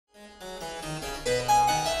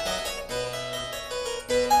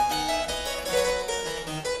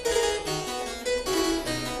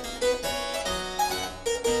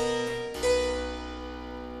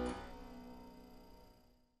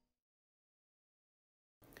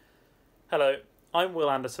Hello, I'm Will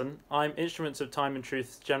Anderson. I'm Instruments of Time and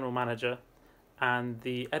Truth's General Manager and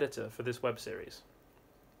the editor for this web series.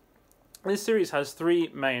 This series has three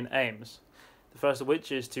main aims, the first of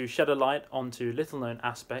which is to shed a light onto little-known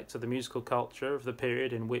aspects of the musical culture of the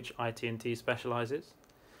period in which IT&T specialises.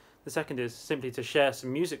 The second is simply to share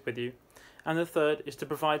some music with you, and the third is to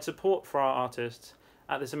provide support for our artists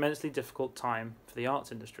at this immensely difficult time for the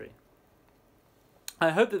arts industry.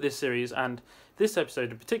 I hope that this series, and this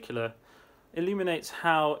episode in particular, illuminates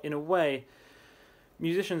how, in a way,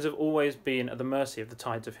 musicians have always been at the mercy of the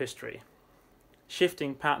tides of history.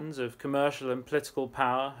 Shifting patterns of commercial and political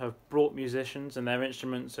power have brought musicians and their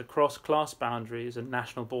instruments across class boundaries and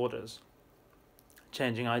national borders.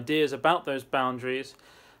 Changing ideas about those boundaries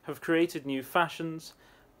have created new fashions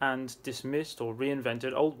and dismissed or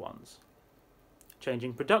reinvented old ones.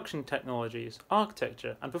 Changing production technologies,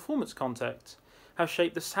 architecture and performance contexts have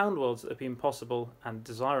shaped the sound worlds that have been possible and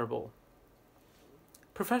desirable.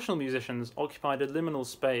 Professional musicians occupied a liminal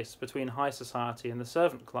space between high society and the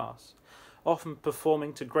servant class, often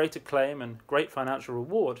performing to great acclaim and great financial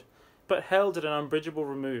reward, but held at an unbridgeable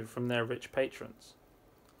remove from their rich patrons.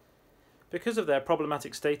 Because of their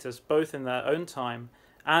problematic status both in their own time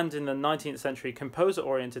and in the 19th century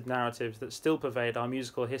composer-oriented narratives that still pervade our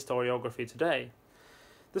musical historiography today,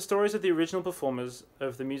 the stories of the original performers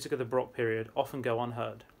of the music of the Baroque period often go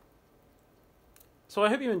unheard. So I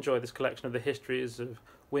hope you enjoy this collection of the histories of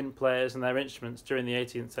wind players and their instruments during the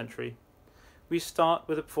 18th century. We start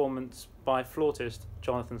with a performance by flautist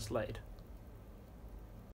Jonathan Slade.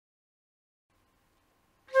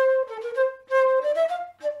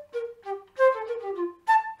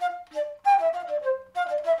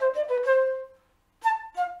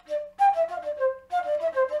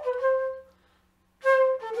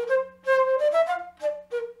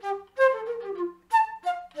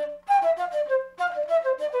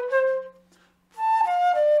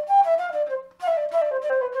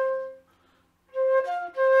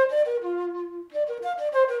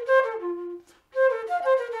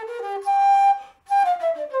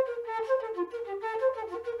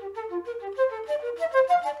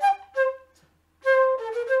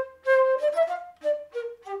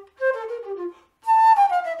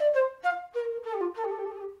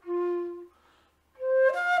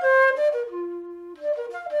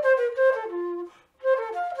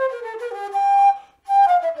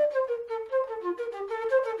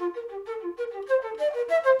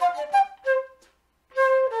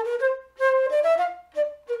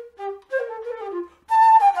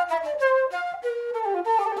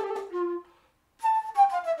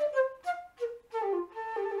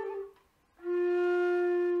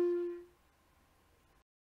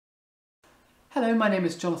 Hello, my name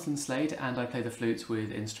is Jonathan Slade and I play the flute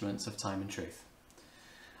with Instruments of Time and Truth.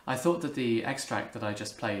 I thought that the extract that I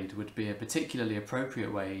just played would be a particularly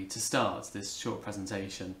appropriate way to start this short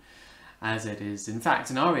presentation, as it is in fact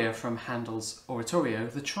an aria from Handel's oratorio,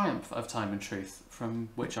 The Triumph of Time and Truth, from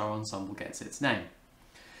which our ensemble gets its name.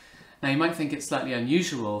 Now you might think it's slightly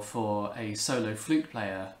unusual for a solo flute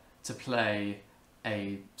player to play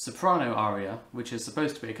a soprano aria, which is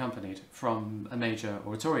supposed to be accompanied from a major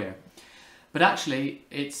oratorio. But actually,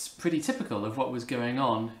 it's pretty typical of what was going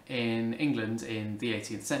on in England in the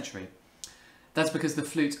 18th century. That's because the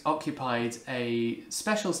flute occupied a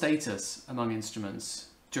special status among instruments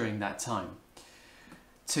during that time.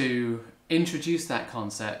 To introduce that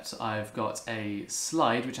concept, I've got a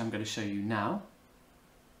slide which I'm going to show you now.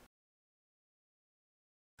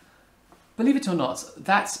 Believe it or not,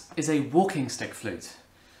 that is a walking stick flute.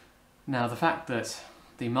 Now, the fact that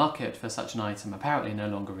the market for such an item apparently no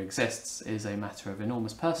longer exists is a matter of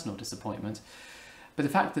enormous personal disappointment, but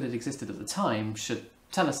the fact that it existed at the time should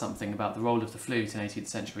tell us something about the role of the flute in 18th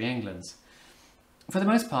century England. For the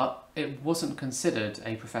most part, it wasn't considered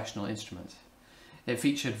a professional instrument. It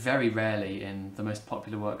featured very rarely in the most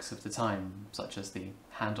popular works of the time, such as the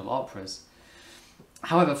Handel operas.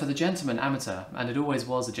 However, for the gentleman amateur, and it always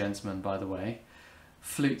was a gentleman by the way,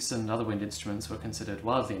 flutes and other wind instruments were considered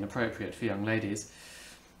wildly inappropriate for young ladies.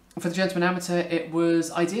 For the gentleman amateur, it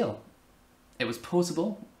was ideal. It was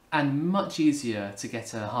portable and much easier to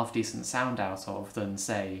get a half-decent sound out of than,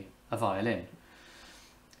 say, a violin.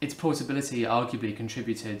 Its portability arguably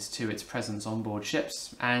contributed to its presence on board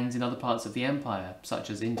ships and in other parts of the empire, such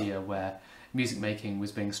as India, where music making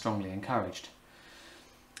was being strongly encouraged.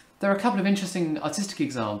 There are a couple of interesting artistic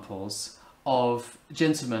examples of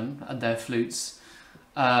gentlemen and their flutes.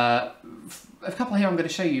 A couple here I'm going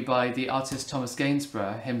to show you by the artist Thomas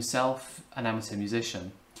Gainsborough, himself an amateur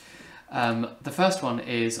musician. The first one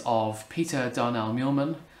is of Peter Darnell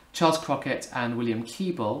Muirman, Charles Crockett and William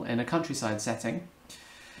Keble in a countryside setting.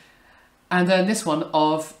 And then this one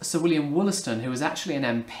of Sir William Wollaston, who was actually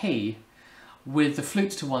an MP, with the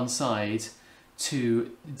flute to one side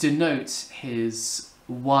to denote his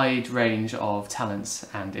wide range of talents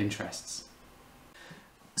and interests.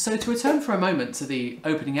 So to return for a moment to the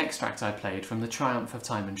opening extract I played from The Triumph of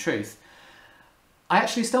Time and Truth, I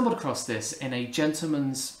actually stumbled across this in a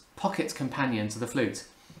gentleman's pocket companion to the flute.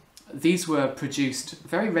 These were produced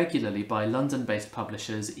very regularly by London-based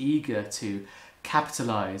publishers eager to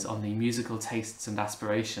capitalise on the musical tastes and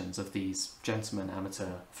aspirations of these gentlemen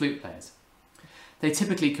amateur flute players. They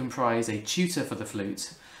typically comprise a tutor for the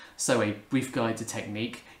flute, so a brief guide to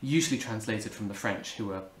technique, usually translated from the French, who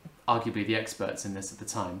were arguably the experts in this at the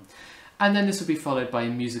time. And then this would be followed by a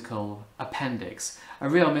musical appendix, a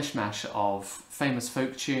real mishmash of famous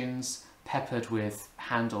folk tunes peppered with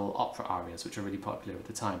Handel opera arias, which were really popular at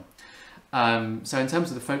the time. So in terms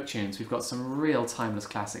of the folk tunes, we've got some real timeless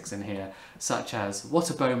classics in here, such as What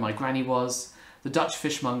a Beau My Granny Was, The Dutch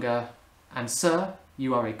Fishmonger, and Sir,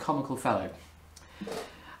 You Are a Comical Fellow.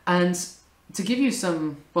 And to give you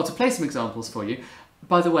some, well, to play some examples for you,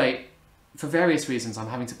 by the way, for various reasons I'm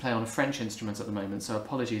having to play on a French instrument at the moment, so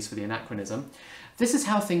apologies for the anachronism. This is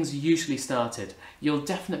how things usually started. You'll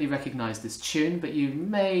definitely recognise this tune, but you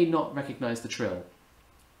may not recognise the trill.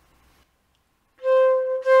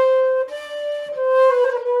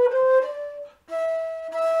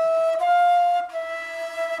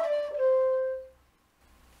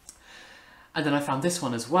 And then I found this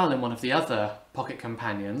one as well in one of the other pocket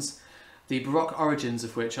companions, the Baroque origins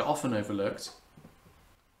of which are often overlooked.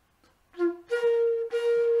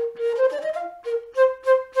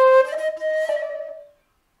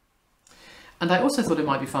 And I also thought it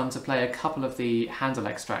might be fun to play a couple of the Handel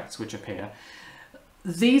extracts which appear.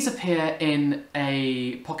 These appear in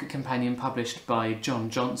a pocket companion published by John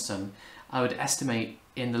Johnson, I would estimate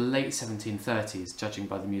in the late 1730s, judging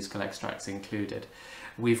by the musical extracts included.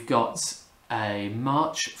 We've got a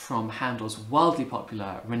march from Handel's wildly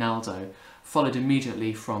popular Rinaldo, followed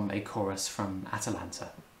immediately from a chorus from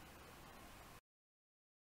Atalanta.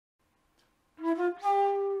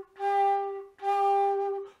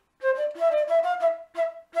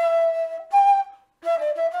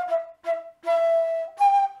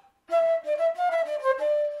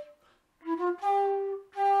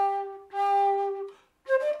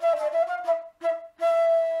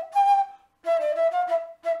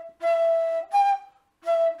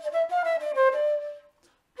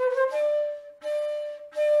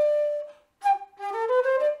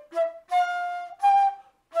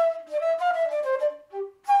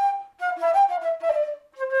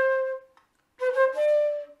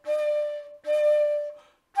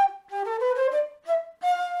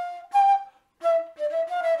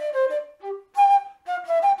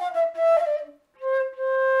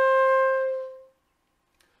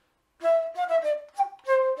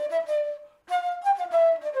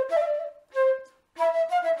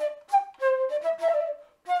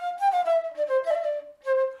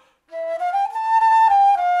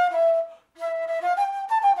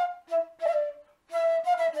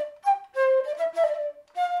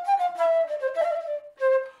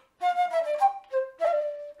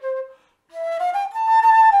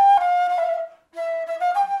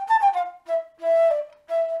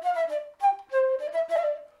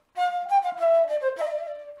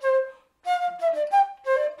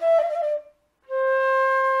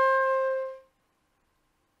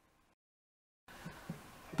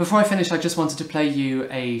 Before I finish, I just wanted to play you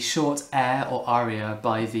a short air or aria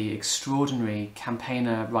by the extraordinary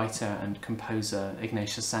campaigner, writer and composer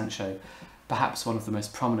Ignatius Sancho, perhaps one of the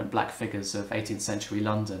most prominent black figures of 18th century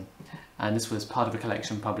London, and this was part of a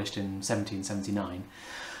collection published in 1779.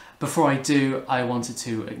 Before I do, I wanted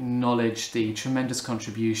to acknowledge the tremendous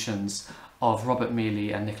contributions of Robert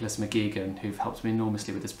Mealy and Nicholas McGeegan, who've helped me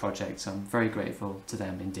enormously with this project, so I'm very grateful to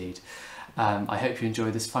them indeed. I hope you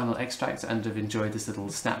enjoyed this final extract and have enjoyed this little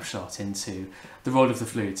snapshot into the role of the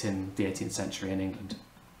flute in the 18th century in England.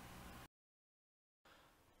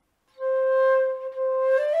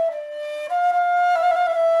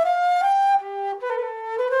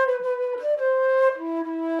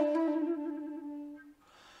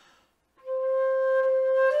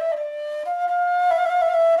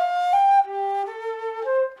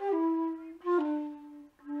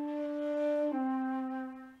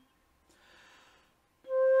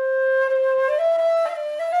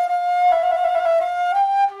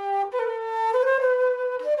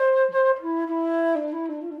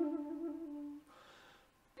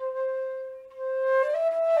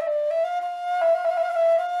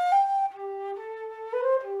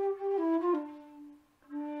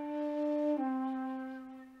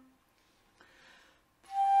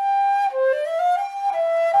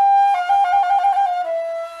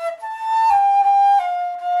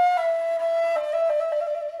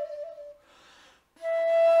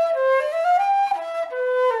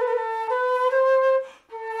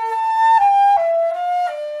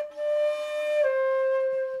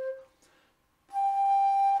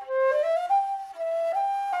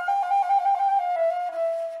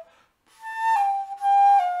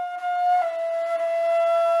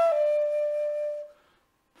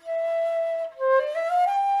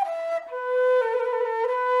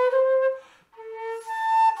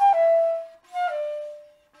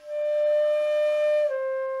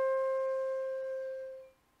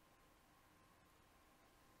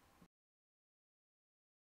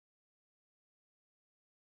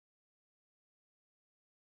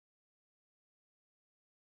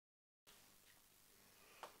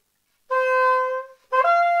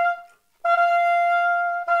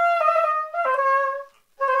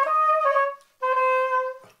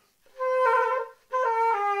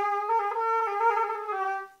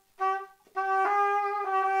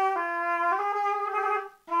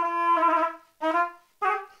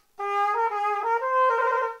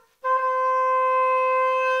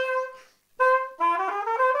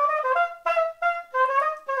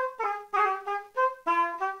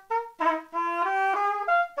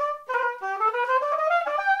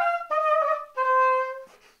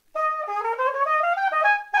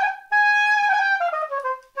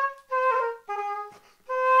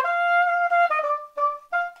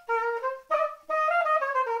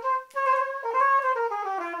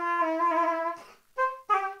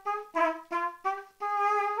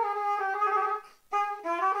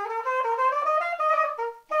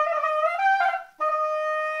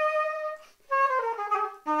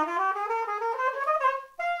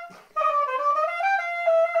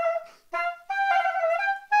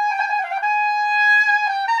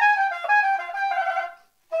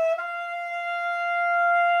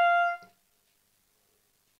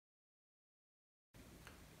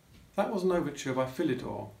 That was an overture by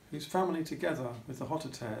Philidor, whose family, together with the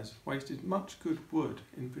hautbois, wasted much good wood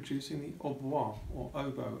in producing the hautbois, or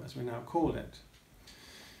oboe as we now call it.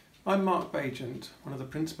 I'm Mark Baigent, one of the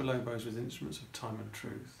principal oboes with Instruments of Time and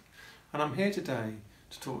Truth, and I'm here today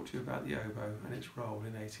to talk to you about the oboe and its role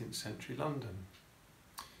in 18th century London.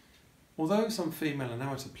 Although some female and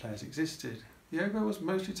amateur players existed, the oboe was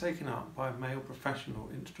mostly taken up by male professional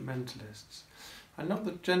instrumentalists and not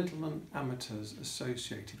the gentlemen amateurs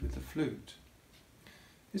associated with the flute.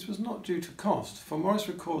 This was not due to cost, for Morris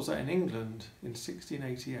records that in England in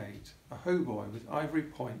 1688 a hautbois with ivory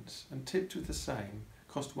points and tipped with the same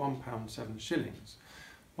cost £1 7s,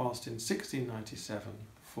 whilst in 1697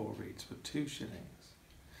 4 reeds were 2 shillings.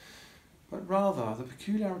 But rather the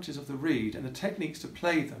peculiarities of the reed and the techniques to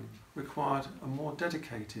play them required a more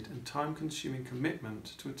dedicated and time-consuming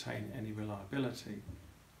commitment to attain any reliability.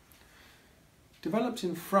 Developed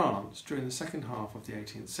in France during the second half of the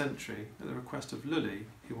 18th century at the request of Loeillet,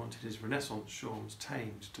 who wanted his Renaissance shawms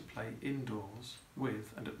tamed to play indoors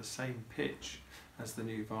with and at the same pitch as the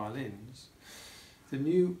new violins, the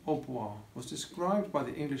new hautbois was described by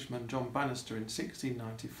the Englishman John Bannister in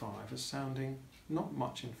 1695 as sounding not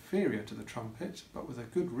much inferior to the trumpet, but with a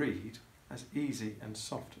good reed, as easy and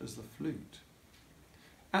soft as the flute.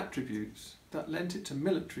 Attributes that lent it to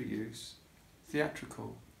military use,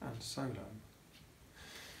 theatrical and solo.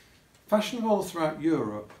 Fashionable throughout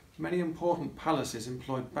Europe, many important palaces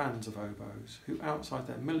employed bands of oboes who, outside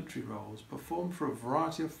their military roles, performed for a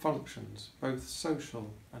variety of functions, both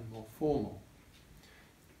social and more formal.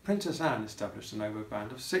 Princess Anne established an oboe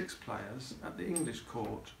band of 6 players at the English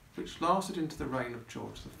court, which lasted into the reign of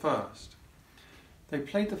George I. They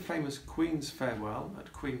played the famous Queen's Farewell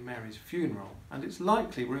at Queen Mary's funeral, and it's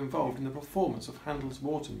likely were involved in the performance of Handel's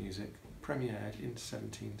Water Music, premiered in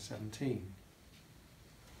 1717.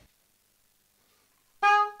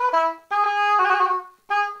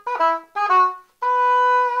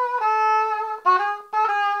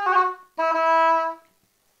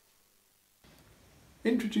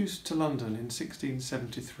 Introduced to London in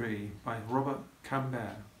 1673 by Robert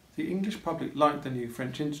Cambert, the English public liked the new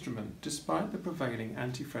French instrument despite the prevailing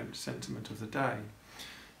anti-French sentiment of the day,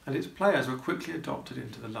 and its players were quickly adopted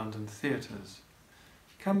into the London theatres.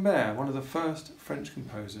 Cambert, one of the first French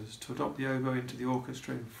composers to adopt the oboe into the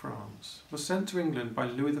orchestra in France, was sent to England by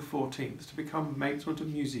Louis XIV to become maître de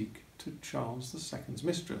musique to Charles II's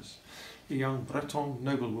mistress, a young Breton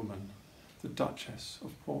noblewoman, the Duchess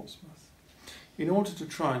of Portsmouth, in order to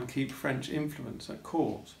try and keep French influence at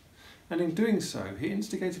court, and in doing so he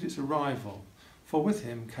instigated its arrival, for with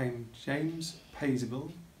him came James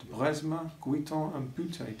Paisible, de Bresma, Guiton and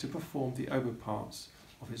Boutet to perform the oboe parts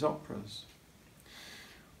of his operas.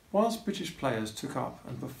 Whilst British players took up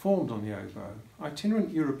and performed on the oboe,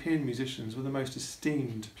 itinerant European musicians were the most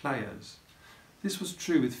esteemed players. This was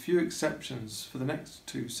true with few exceptions for the next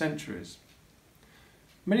 2 centuries.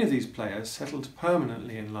 Many of these players settled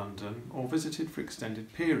permanently in London or visited for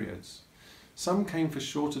extended periods. Some came for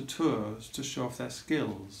shorter tours to show off their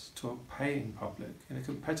skills to a paying public in a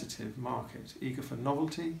competitive market eager for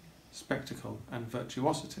novelty, spectacle and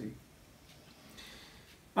virtuosity.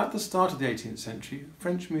 At the start of the 18th century,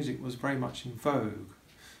 French music was very much in vogue,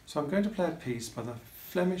 so I'm going to play a piece by the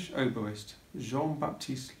Flemish oboist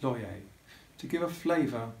Jean-Baptiste Loeillet to give a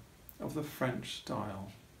flavour of the French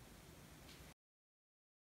style.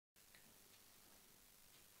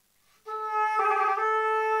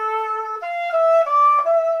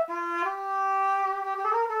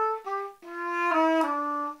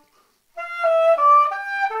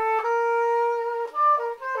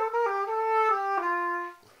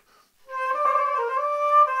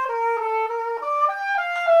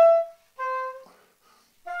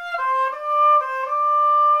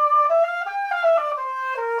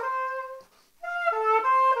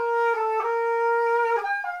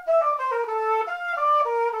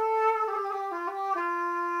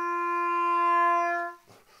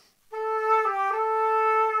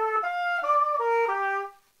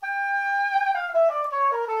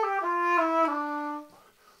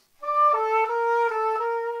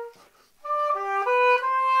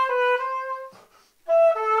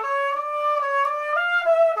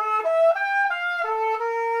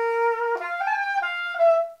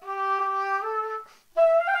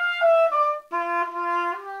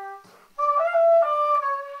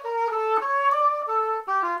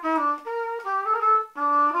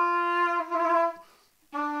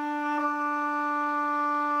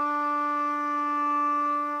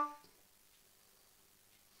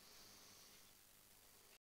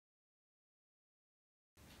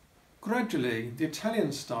 Gradually, the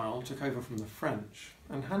Italian style took over from the French,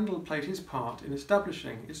 and Handel played his part in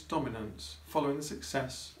establishing its dominance following the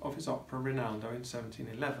success of his opera Rinaldo in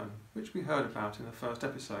 1711, which we heard about in the first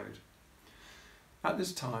episode. At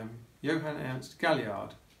this time, Johann Ernst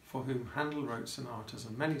Galliard, for whom Handel wrote sonatas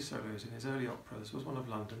and many solos in his early operas, was one of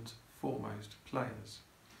London's foremost players.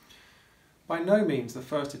 By no means the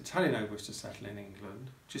first Italian oboist to settle in England,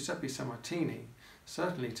 Giuseppe Sammartini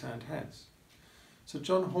certainly turned heads. Sir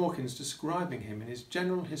John Hawkins, describing him in his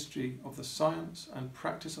General History of the Science and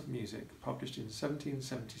Practice of Music, published in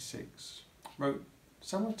 1776, wrote,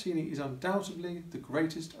 "Sammartini is undoubtedly the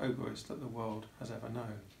greatest oboist that the world has ever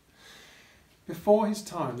known. Before his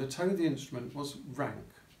time, the tone of the instrument was rank,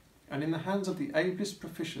 and in the hands of the ablest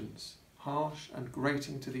proficients, harsh and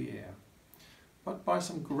grating to the ear. But by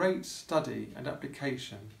some great study and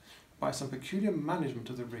application, by some peculiar management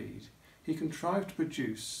of the reed, he contrived to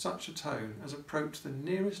produce such a tone as approached the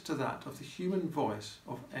nearest to that of the human voice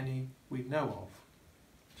of any we know of."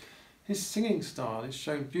 His singing style is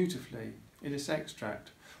shown beautifully in this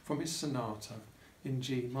extract from his sonata in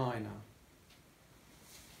G minor.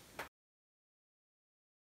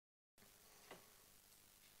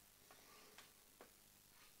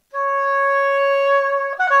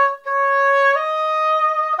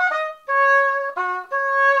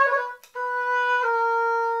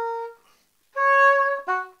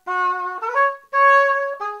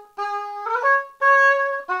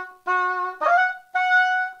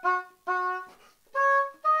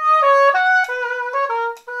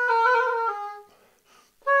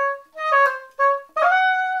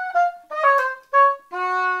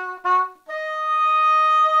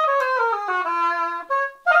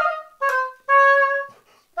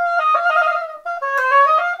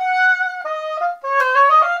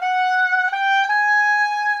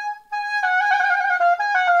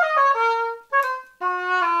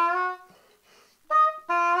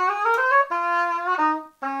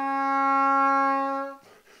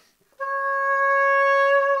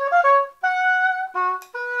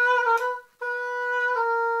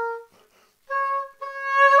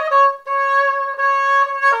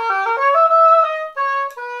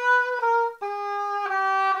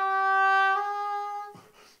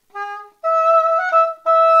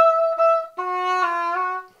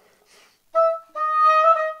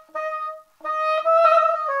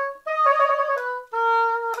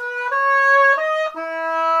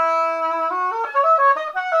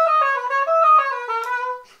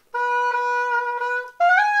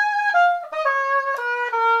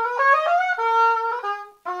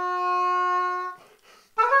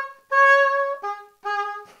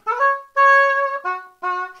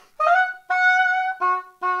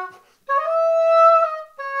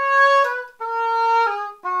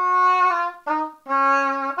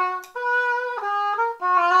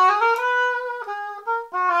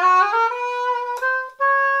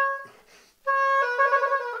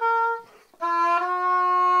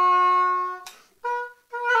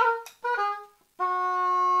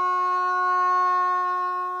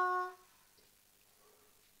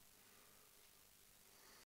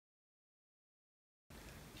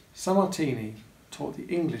 Sammartini taught the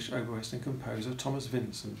English oboist and composer Thomas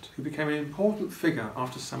Vincent, who became an important figure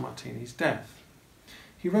after Sammartini's death.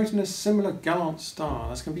 He wrote in a similar gallant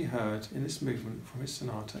style as can be heard in this movement from his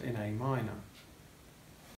sonata in A minor.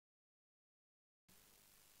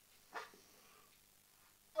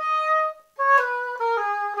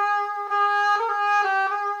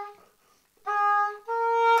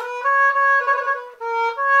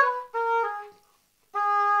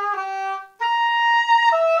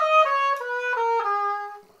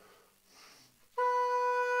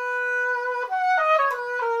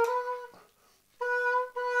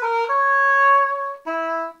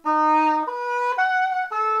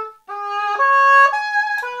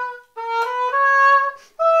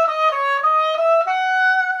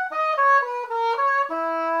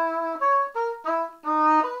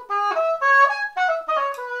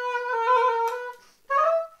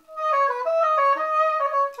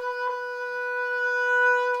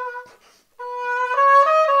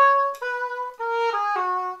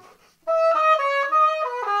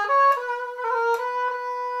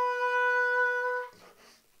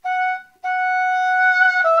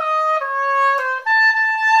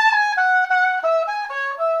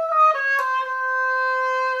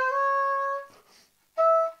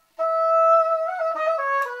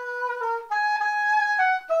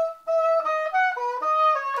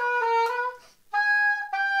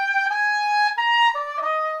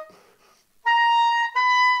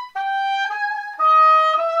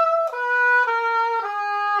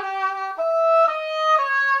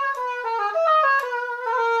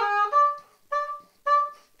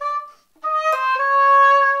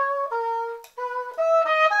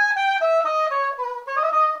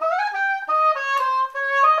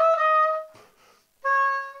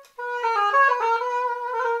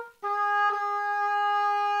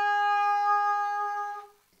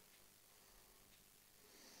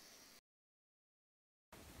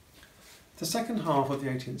 The second half of the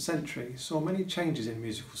 18th century saw many changes in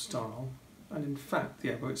musical style, and in fact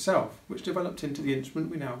the oboe itself, which developed into the instrument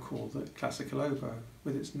we now call the classical oboe,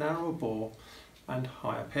 with its narrower bore and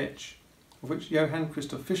higher pitch, of which Johann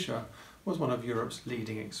Christoph Fischer was one of Europe's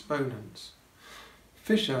leading exponents.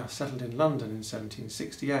 Fischer settled in London in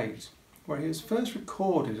 1768, where he was first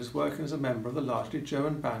recorded as working as a member of the largely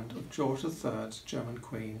German band of George III's German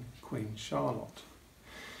queen, Queen Charlotte.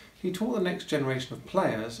 He taught the next generation of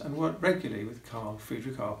players and worked regularly with Carl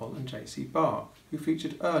Friedrich Abel and J.C. Bach, who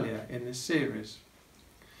featured earlier in this series.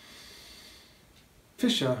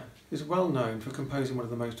 Fischer is well known for composing one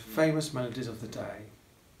of the most famous melodies of the day,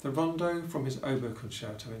 the rondo from his oboe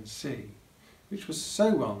concerto in C, which was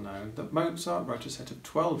so well known that Mozart wrote a set of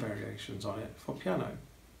 12 variations on it for piano.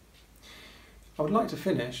 I would like to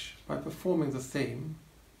finish by performing the theme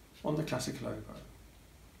on the classical oboe.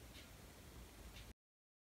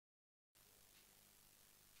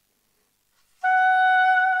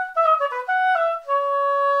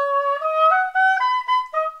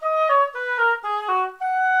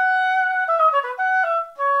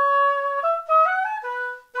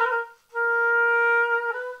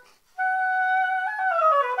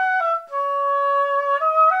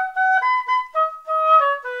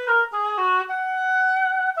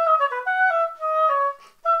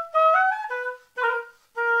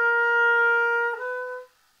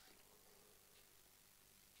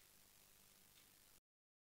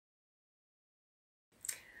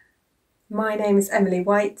 My name is Emily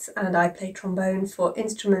White and I play trombone for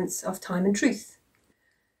Instruments of Time and Truth.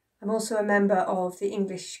 I'm also a member of the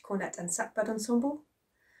English Cornet and Sackbut Ensemble,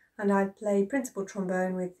 and I play principal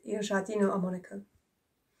trombone with Il Giardino Armonico.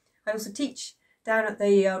 I also teach down at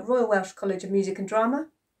the Royal Welsh College of Music and Drama,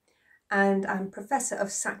 and I'm Professor of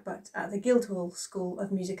Sackbut at the Guildhall School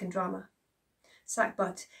of Music and Drama.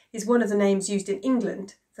 Sackbut is one of the names used in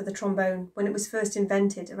England for the trombone when it was first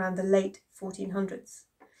invented around the late 1400s.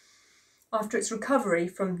 After its recovery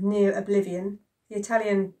from near oblivion, the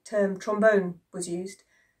Italian term trombone was used,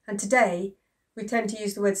 and today we tend to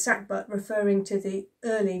use the word sackbut referring to the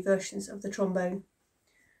early versions of the trombone.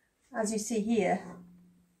 As you see here,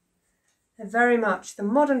 they're very much the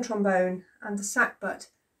modern trombone and the sackbut,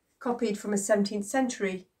 copied from a 17th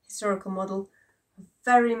century historical model, are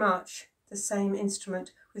very much the same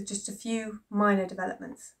instrument with just a few minor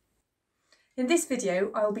developments. In this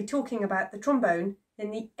video, I will be talking about the trombone in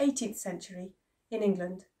the 18th century in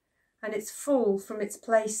England, and its fall from its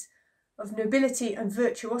place of nobility and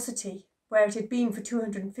virtuosity, where it had been for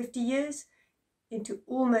 250 years, into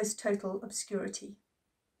almost total obscurity.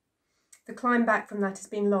 The climb back from that has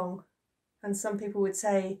been long, and some people would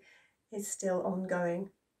say it's still ongoing.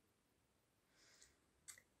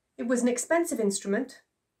 It was an expensive instrument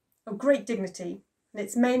of great dignity, and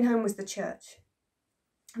its main home was the church.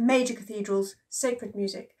 Major cathedrals, sacred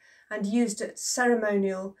music, and used at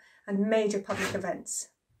ceremonial and major public events.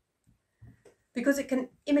 Because it can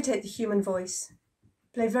imitate the human voice,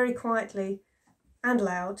 play very quietly and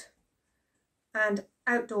loud, and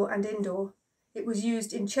outdoor and indoor, it was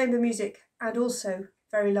used in chamber music and also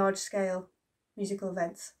very large-scale musical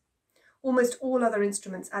events. Almost all other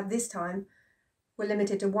instruments at this time were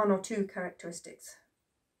limited to one or two characteristics.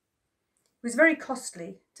 It was very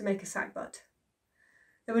costly to make a sackbut.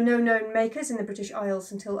 There were no known makers in the British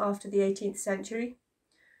Isles until after the 18th century,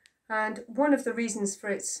 and one of the reasons for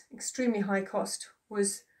its extremely high cost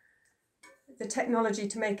was the technology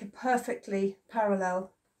to make a perfectly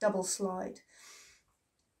parallel double slide.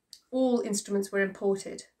 All instruments were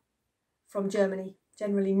imported from Germany,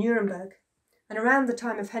 generally Nuremberg, and around the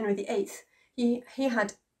time of Henry VIII, he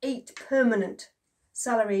had 8 permanent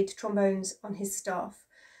salaried trombones on his staff,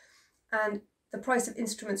 and the price of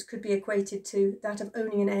instruments could be equated to that of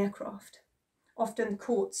owning an aircraft. Often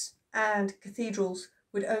courts and cathedrals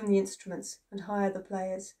would own the instruments and hire the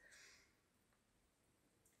players.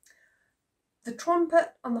 The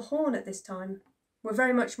trumpet and the horn at this time were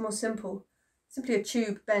very much more simple, simply a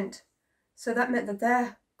tube bent, so that meant that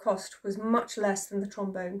their cost was much less than the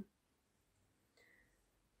trombone.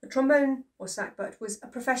 The trombone, or sackbut, was a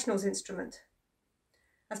professional's instrument.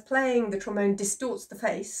 As playing the trombone distorts the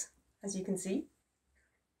face, as you can see,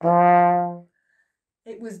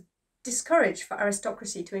 it was discouraged for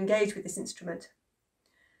aristocracy to engage with this instrument,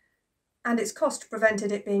 and its cost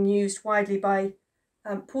prevented it being used widely by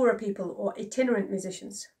poorer people or itinerant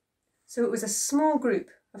musicians. So it was a small group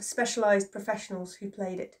of specialised professionals who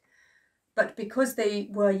played it, but because they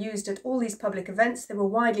were used at all these public events, they were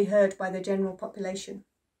widely heard by the general population.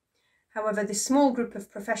 However, this small group of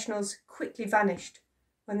professionals quickly vanished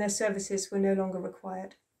when their services were no longer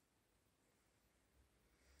required.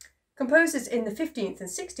 Composers in the 15th and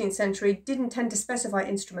 16th century didn't tend to specify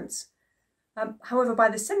instruments. However, by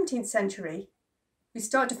the 17th century, we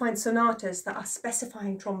start to find sonatas that are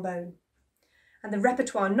specifying trombone. And the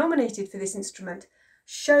repertoire nominated for this instrument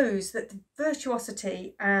shows that the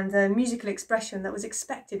virtuosity and the musical expression that was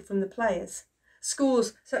expected from the players.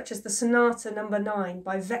 Scores such as the Sonata No. 9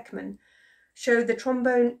 by Weckmann showed the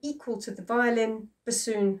trombone equal to the violin,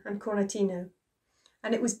 bassoon and cornetino.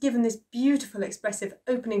 And it was given this beautiful expressive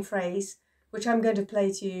opening phrase, which I'm going to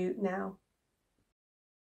play to you now.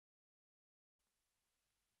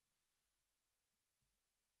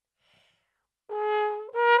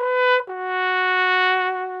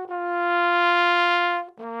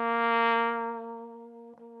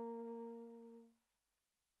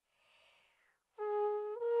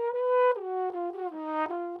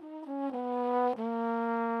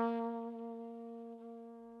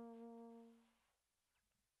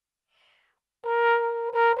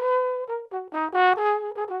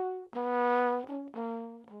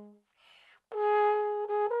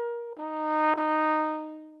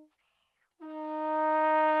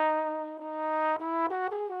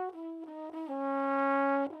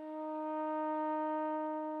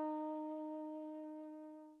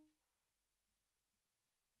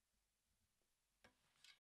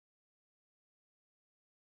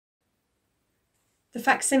 The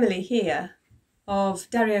facsimile here of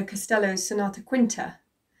Dario Castello's Sonata Quinta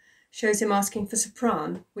shows him asking for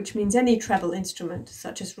sopran, which means any treble instrument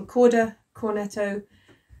such as recorder, cornetto,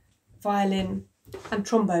 violin and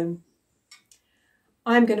trombone.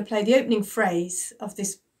 I'm going to play the opening phrase of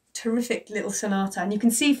this terrific little sonata, and you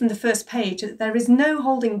can see from the first page that there is no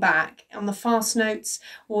holding back on the fast notes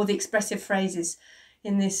or the expressive phrases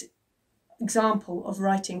in this example of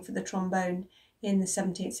writing for the trombone in the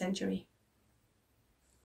 17th century.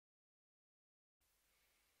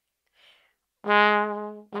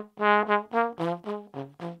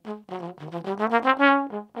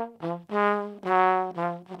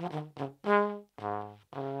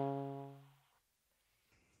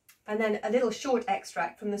 And then a little short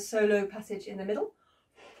extract from the solo passage in the middle.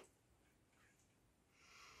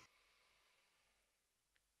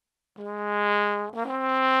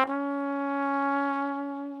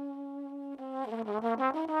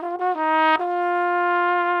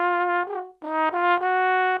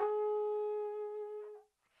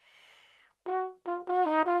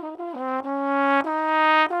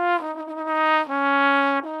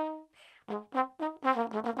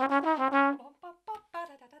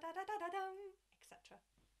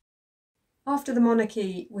 After the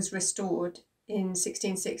monarchy was restored in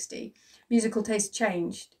 1660, musical taste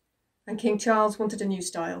changed and King Charles wanted a new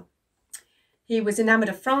style. He was enamoured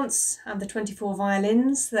of France, and the 24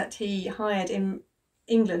 violins that he hired in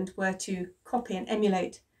England were to copy and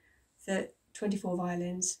emulate the 24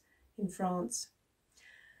 violins in France.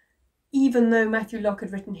 Even though Matthew Locke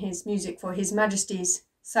had written his music for His Majesty's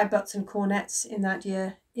sagbutts and cornets in that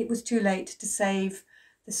year, it was too late to save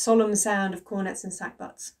the solemn sound of cornets and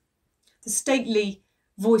sagbutts. The stately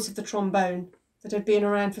voice of the trombone that had been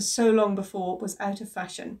around for so long before was out of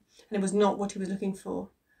fashion, and it was not what he was looking for.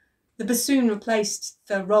 The bassoon replaced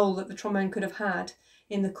the role that the trombone could have had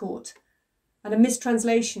in the court, and a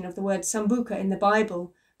mistranslation of the word sambuca in the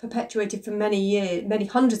Bible, perpetuated for many years, many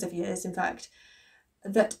hundreds of years in fact,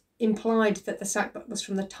 that implied that the sackbut was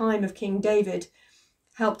from the time of King David,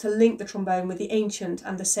 helped to link the trombone with the ancient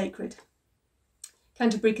and the sacred.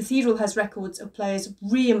 Canterbury Cathedral has records of players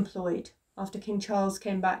re-employed after King Charles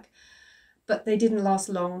came back, but they didn't last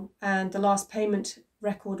long, and the last payment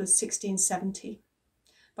record was 1670.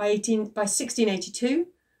 By 1682,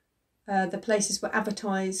 the places were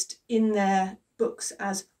advertised in their books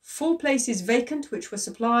as 4 places vacant, which were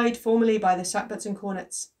supplied formerly by the sackbuts and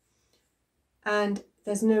cornets. And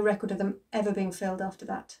there's no record of them ever being filled after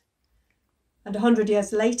that. And 100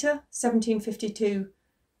 years later, 1752,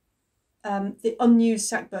 the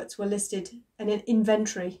unused sackbuts were listed in an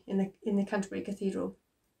inventory in the Canterbury Cathedral.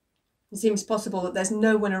 It seems possible that there's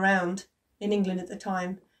no one around in England at the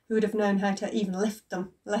time who would have known how to even lift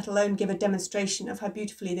them, let alone give a demonstration of how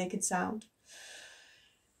beautifully they could sound.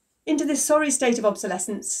 Into this sorry state of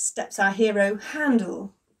obsolescence steps our hero,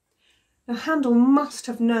 Handel. Now, Handel must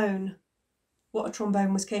have known what a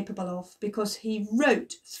trombone was capable of, because he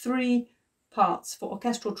wrote 3 parts for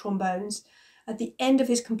orchestral trombones at the end of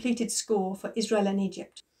his completed score for Israel and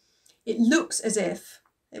Egypt. It looks as if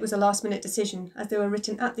it was a last-minute decision, as they were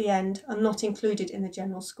written at the end and not included in the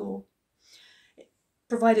general score. It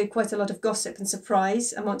provided quite a lot of gossip and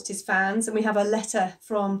surprise amongst his fans, and we have a letter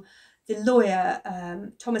from the lawyer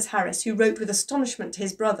Thomas Harris, who wrote with astonishment to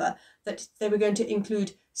his brother that they were going to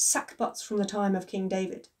include sackbuts from the time of King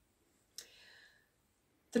David.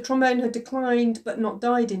 The trombone had declined but not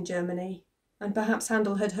died in Germany, and perhaps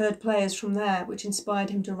Handel had heard players from there, which inspired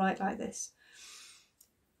him to write like this.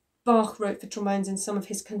 Bach wrote for trombones in some of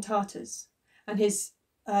his cantatas, and his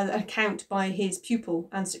account by his pupil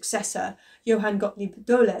and successor, Johann Gottlieb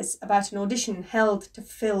Doles, about an audition held to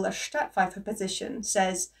fill a Stadtpfeifer position,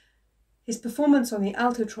 says, "His performance on the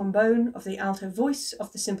alto trombone of the alto voice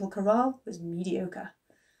of the simple chorale was mediocre.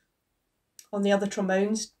 On the other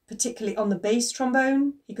trombones, particularly on the bass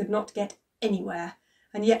trombone, he could not get anywhere,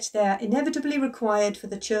 and yet they are inevitably required for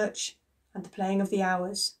the church and the playing of the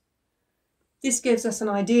hours." This gives us an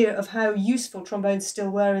idea of how useful trombones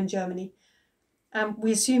still were in Germany. And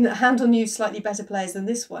we assume that Handel knew slightly better players than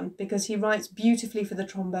this one, because he writes beautifully for the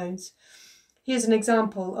trombones. Here's an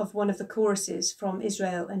example of one of the choruses from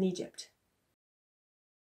Israel and Egypt.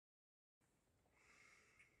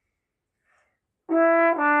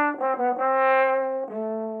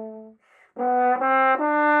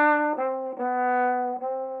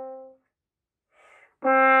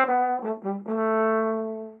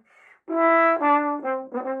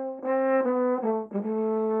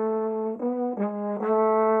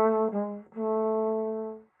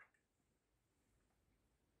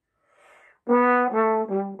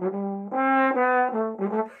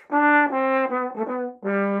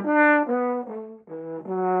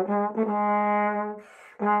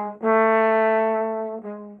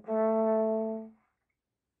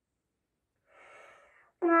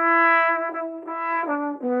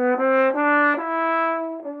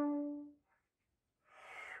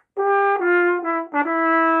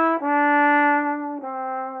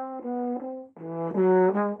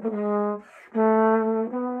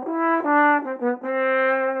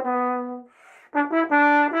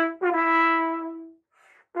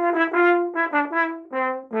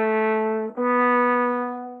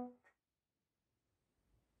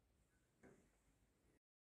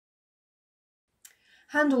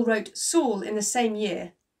 Handel wrote Saul in the same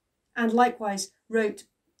year, and likewise wrote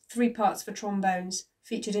 3 parts for trombones,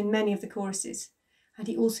 featured in many of the choruses. And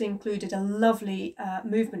he also included a lovely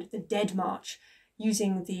movement, the Dead March,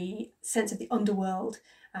 using the sense of the underworld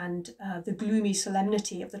and the gloomy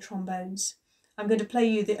solemnity of the trombones. I'm going to play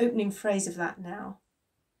you the opening phrase of that now.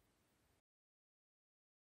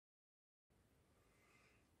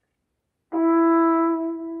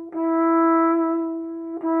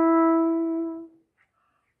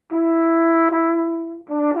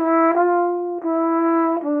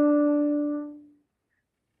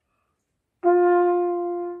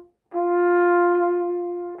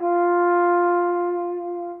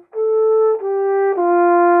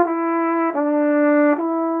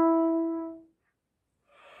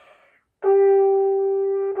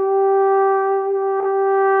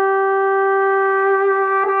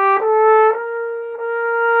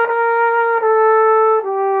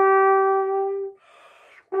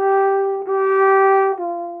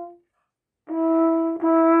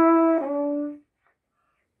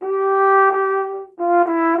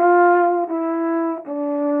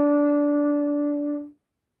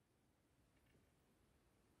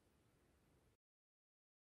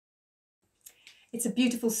 It's a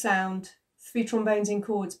beautiful sound, 3 trombones in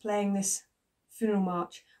chords playing this funeral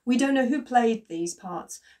march. We don't know who played these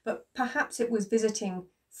parts, but perhaps it was visiting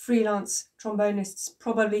freelance trombonists,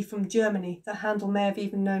 probably from Germany, that Handel may have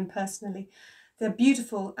even known personally. They're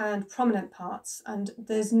beautiful and prominent parts, and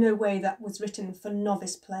there's no way that was written for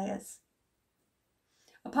novice players.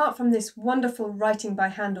 Apart from this wonderful writing by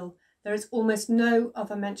Handel, there is almost no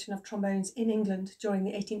other mention of trombones in England during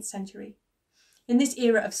the 18th century. In this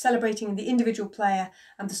era of celebrating the individual player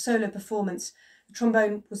and the solo performance, the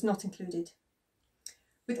trombone was not included.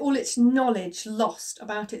 With all its knowledge lost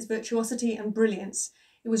about its virtuosity and brilliance,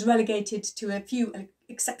 it was relegated to a few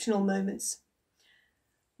exceptional moments.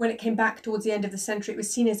 When it came back towards the end of the century, it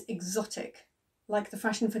was seen as exotic, like the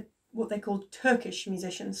fashion for what they called Turkish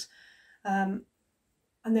musicians, and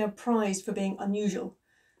they were prized for being unusual.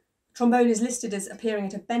 Trombone is listed as appearing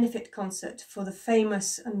at a benefit concert for the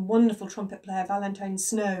famous and wonderful trumpet player Valentine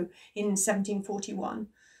Snow in 1741.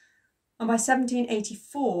 And by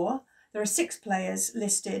 1784, there are 6 players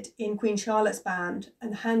listed in Queen Charlotte's band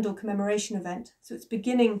and the Handel commemoration event. So it's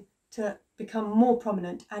beginning to become more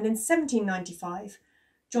prominent. And in 1795,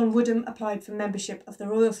 John Woodham applied for membership of the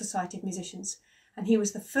Royal Society of Musicians, and he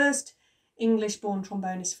was the first English-born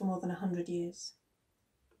trombonist for more than 100 years.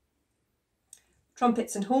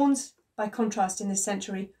 Trumpets and horns, by contrast in this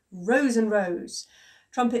century, rose and rose.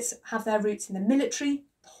 Trumpets have their roots in the military,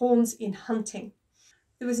 horns in hunting.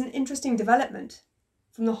 There was an interesting development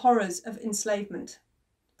from the horrors of enslavement.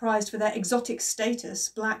 Prized for their exotic status,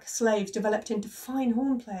 black slaves developed into fine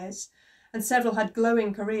horn players, and several had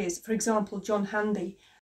glowing careers. For example, John Handy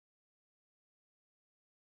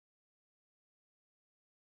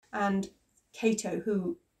and Cato,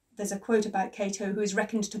 who, there's a quote about Cato, who is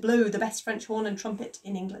reckoned to blow the best French horn and trumpet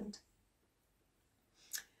in England.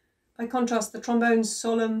 By contrast, the trombone's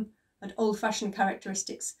solemn and old-fashioned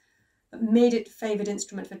characteristics that made it a favoured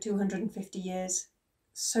instrument for 250 years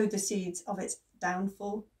sowed the seeds of its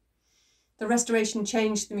downfall. The Restoration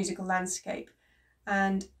changed the musical landscape,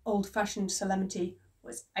 and old-fashioned solemnity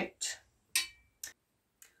was out.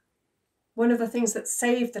 One of the things that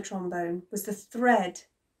saved the trombone was the thread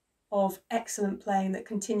of excellent playing that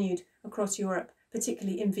continued across Europe,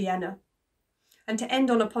 particularly in Vienna. And to end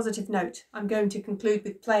on a positive note, I'm going to conclude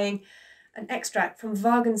with playing an extract from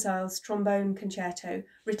Wagenseil's trombone concerto,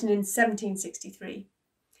 written in 1763.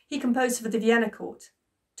 He composed for the Vienna court,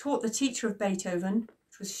 taught the teacher of Beethoven,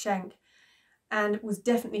 which was Schenk, and was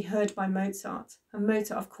definitely heard by Mozart. And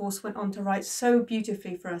Mozart, of course, went on to write so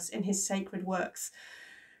beautifully for us in his sacred works,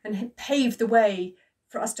 and paved the way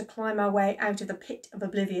for us to climb our way out of the pit of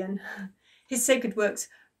oblivion. His sacred works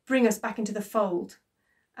bring us back into the fold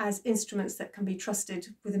as instruments that can be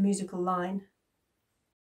trusted with a musical line.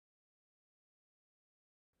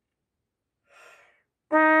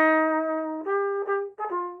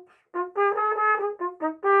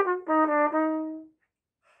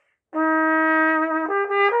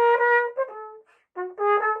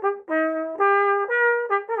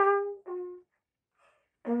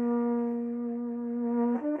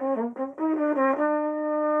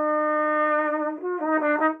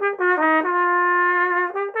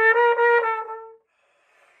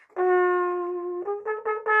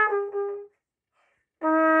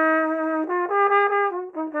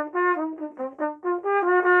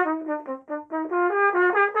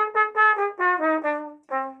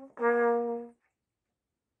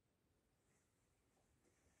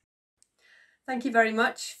 Thank you very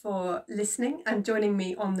much for listening and joining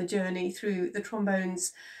me on the journey through the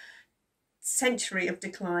trombone's century of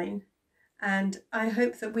decline. And I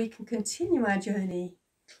hope that we can continue our journey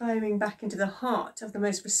climbing back into the heart of the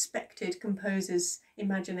most respected composers'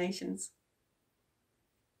 imaginations.